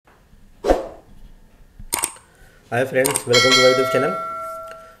Hi friends, welcome to my YouTube channel.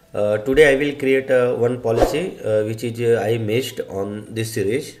 Today I will create one policy which is I missed on this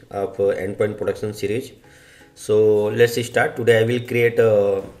series of endpoint protection series. So let's start. Today I will create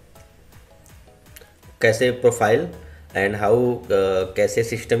a cache profile and how cache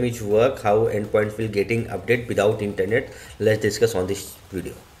system is work, how endpoints will getting update without internet. Let's discuss on this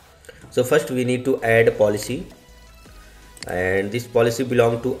video. So first we need to add a policy, and this policy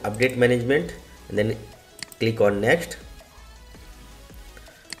belong to update management, and then click on next.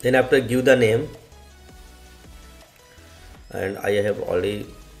 Then after give the name, and I have already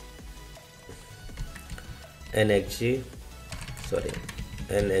NXG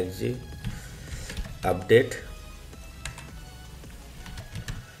update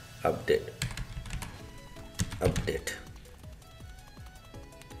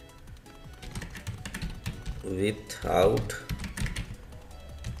without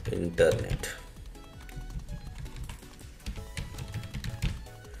internet.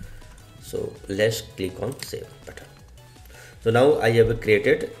 So let's click on save button. So now I have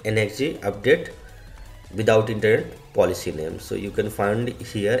created NXG update without internet policy name. So you can find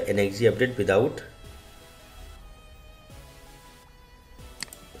here NXG update without.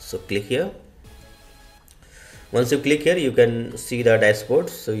 So click here. Once you click here, you can see the dashboard.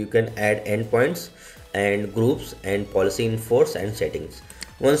 So you can add endpoints and groups and policy enforce and settings.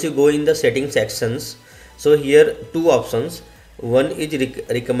 Once you go in the settings sections, so here two options. One is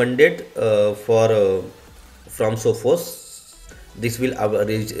recommended from Sophos. This will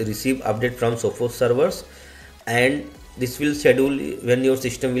receive update from Sophos servers, and this will schedule when your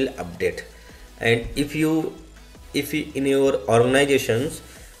system will update. And if in your organizations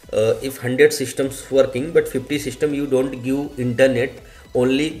if 100 systems working but 50 system you don't give internet,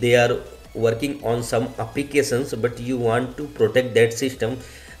 only they are working on some applications, but you want to protect that system,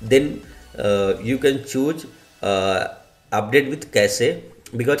 then you can choose update with cache,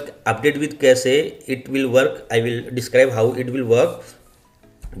 because update with cache it will work. I will describe how it will work,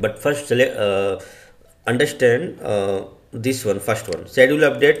 but first understand this one, first one, schedule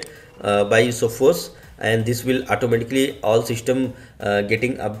update by Sophos, and this will automatically all system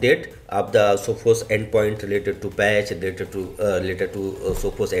getting update of the Sophos endpoint related to patch, related to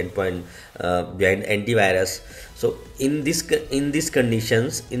Sophos endpoint behind antivirus. So in these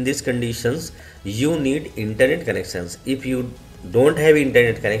conditions you need internet connections. If you don't have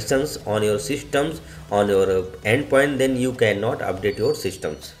internet connections on your systems, on your endpoint, then you cannot update your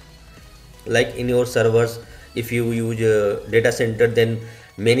systems. Like in your servers, if you use data center, then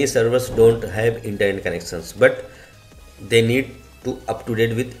many servers don't have internet connections, but they need to up to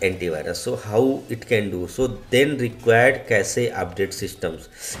date with antivirus. So how it can do? So then required cache update systems.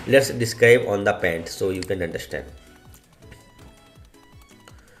 Let's describe on the paint so you can understand.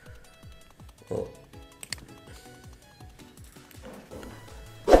 Oh.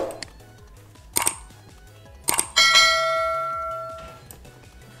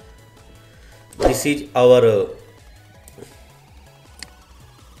 This is our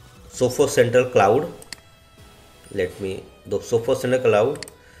Sophos Central Cloud. Let me the Sophos Central Cloud,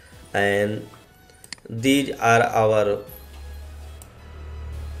 and these are our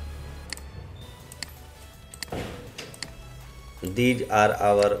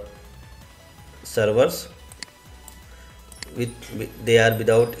servers they are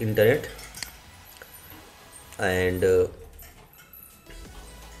without internet, and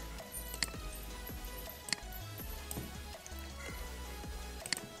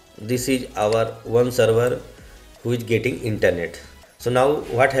this is our one server who is getting internet. So now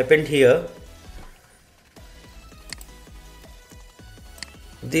what happened here,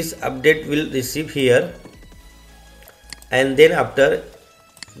 this update will receive here, and then after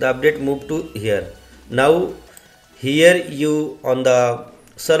the update move to here. Now here you on the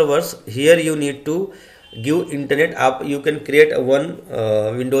servers, here you need to give internet up. You can create a one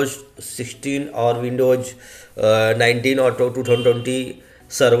Windows 16 or Windows 19 or 2020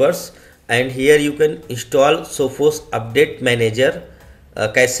 servers, and here you can install Sophos update manager,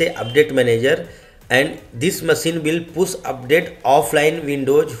 cache update manager, and this machine will push update offline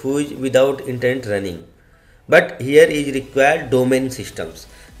Windows who is without internet running. But here is required domain systems.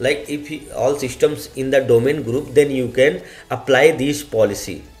 Like if all systems in the domain group, then you can apply this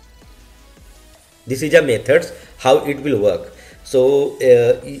policy. This is a methods how it will work. So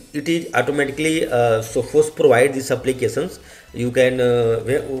it is automatically Sophos provide these applications. You can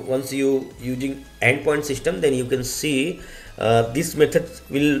once you using endpoint system, then you can see this method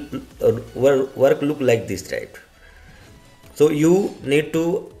will work look like this, right? So you need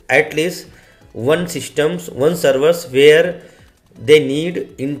to at least one servers where they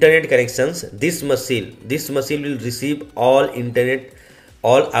need internet connections. This machine will receive all internet,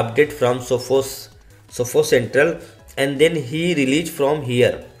 all update from Sophos Central, and then he release from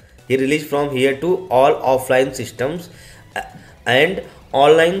here to all offline systems. And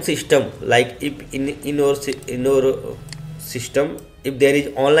online system, like if in your system, if there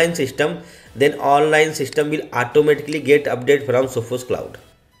is online system, then online system will automatically get update from Sophos cloud.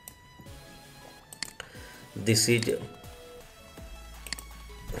 This is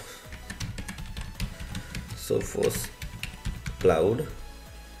Sophos cloud.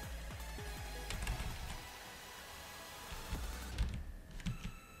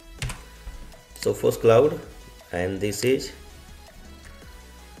 Sophos cloud, and this is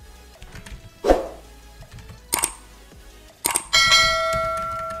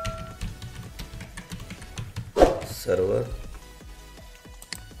server,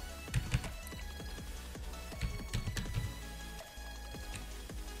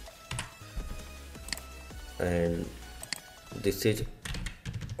 and this is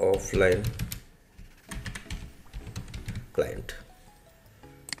offline client.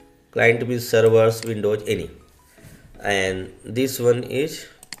 Client means servers, Windows, any. And this one is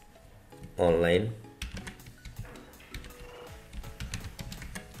online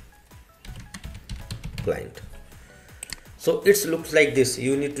client. So it looks like this.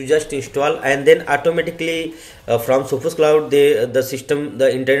 You need to just install, and then automatically from Sophos cloud, the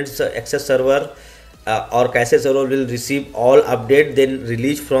internet access server or cache server will receive all update, then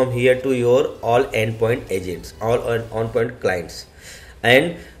release from here to your all endpoint agents, all endpoint clients.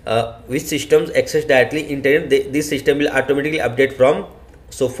 And which systems access directly internet, this system will automatically update from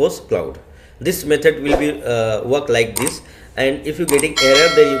Sophos cloud. This method will be work like this. And if you getting error,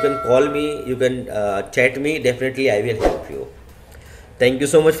 then you can call me, you can chat me, definitely I will help you. Thank you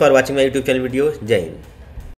so much for watching my YouTube channel video. Jai Hind.